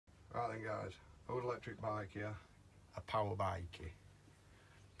Right then guys, old electric bike here, a power bike.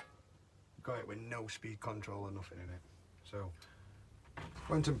 Got it with no speed control or nothing in it. So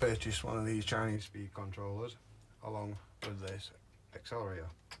went and purchased one of these Chinese speed controllers along with this accelerator.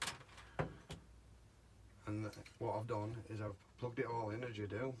 And what I've done is I've plugged it all in as you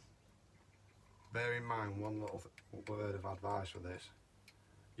do. Bear in mind one little word of advice for this.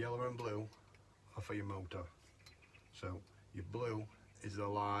 Yellow and blue are for your motor. So your blue is the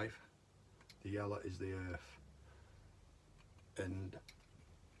live, the yellow is the earth. And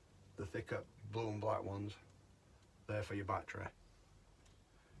the thicker blue and black ones, they're for your battery.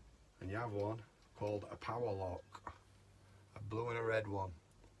 And you have one called a power lock, a blue and a red one.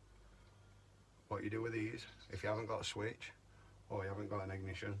 What you do with these, if you haven't got a switch or you haven't got an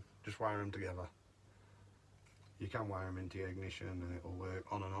ignition, just wire them together. You can wire them into your ignition and it will work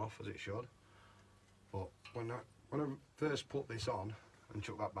on and off as it should. But when I first put this on and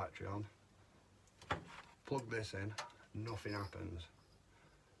chuck that battery on, plug this in, nothing happens.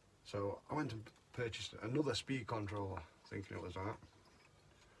 So I went and purchased another speed controller, thinking it was that.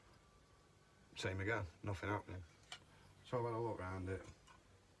 Same again, nothing happening. So I had a look around it,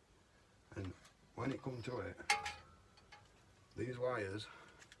 and when it come to it, these wires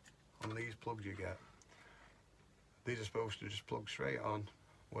on these plugs you get, these are supposed to just plug straight on,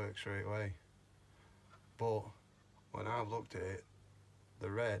 work straight away. But when I've looked at it, the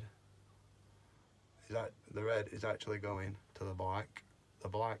red is actually going to the black. The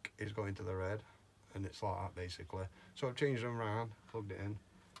black is going to the red, and it's like that basically. So I've changed them around, plugged it in,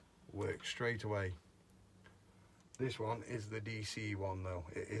 works straight away. This one is the DC one though,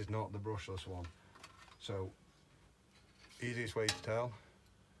 it is not the brushless one. So easiest way to tell,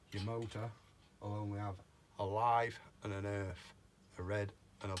 your motor will only have a live and an earth, a red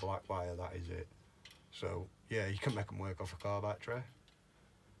and a black wire, that is it. So yeah, you can make them work off a car battery,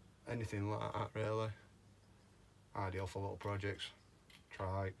 anything like that really. Ideal for little projects,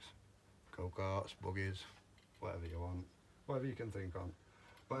 trikes, go-karts, buggies, whatever you want, whatever you can think on.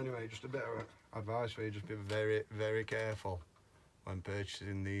 But anyway, just a bit of advice for you, just be very, very careful when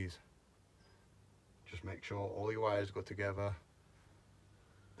purchasing these. Just make sure all your wires go together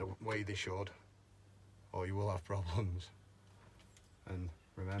the way they should, or you will have problems. And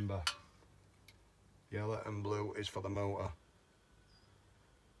remember, yellow and blue is for the motor.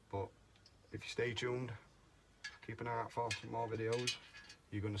 But if you stay tuned, keep an eye out for some more videos.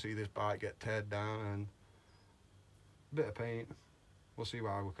 You're going to see this bike get teared down and a bit of paint. We'll see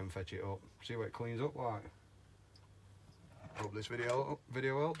why we can fetch it up, see what it cleans up like. Hope this video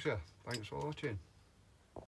helps you. Thanks for watching.